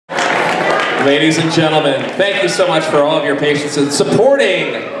Ladies and gentlemen, thank you so much for all of your patience and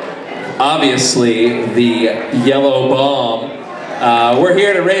supporting, obviously, the Yellow Bomb. We're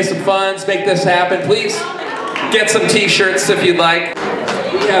here to raise some funds, make this happen. Please get some t-shirts if you'd like.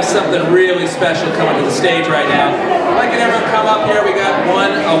 We have something really special coming to the stage right now. I'd like everyone to come up here. We got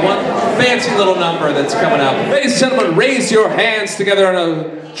one fancy little number that's coming up. Ladies and gentlemen, raise your hands together in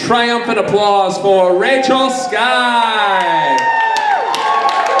a triumphant applause for Rachel Sky.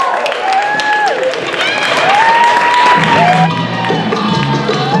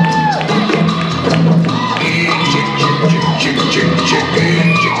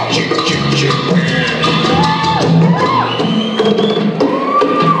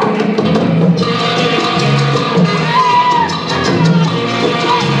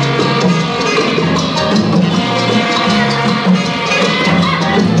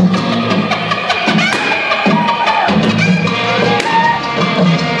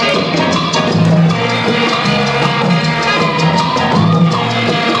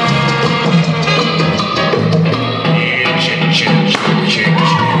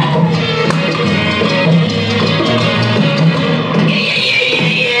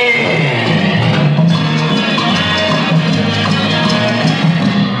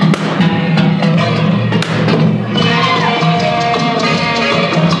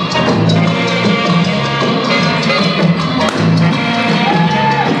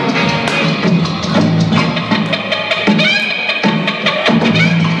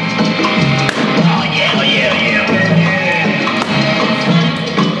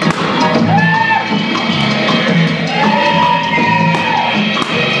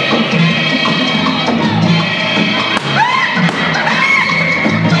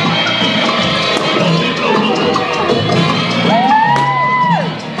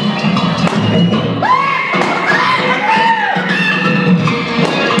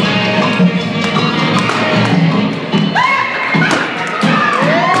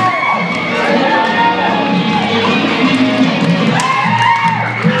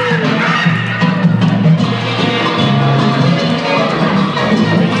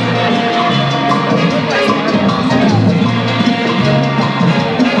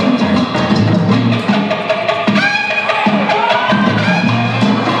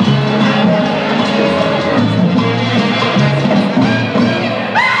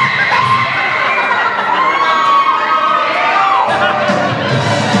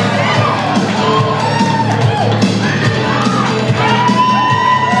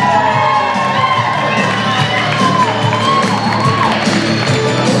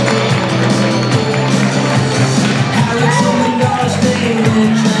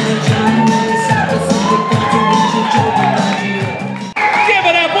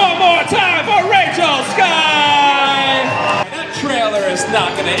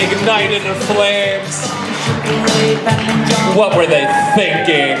 Not gonna ignite into flames. What were they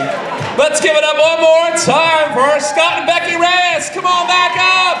thinking? Let's give it up one more time for Scott and Becky Reyes. Come on back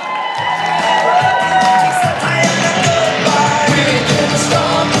up.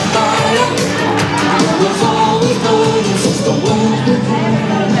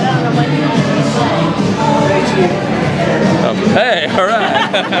 Hey, all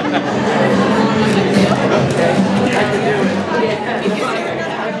right.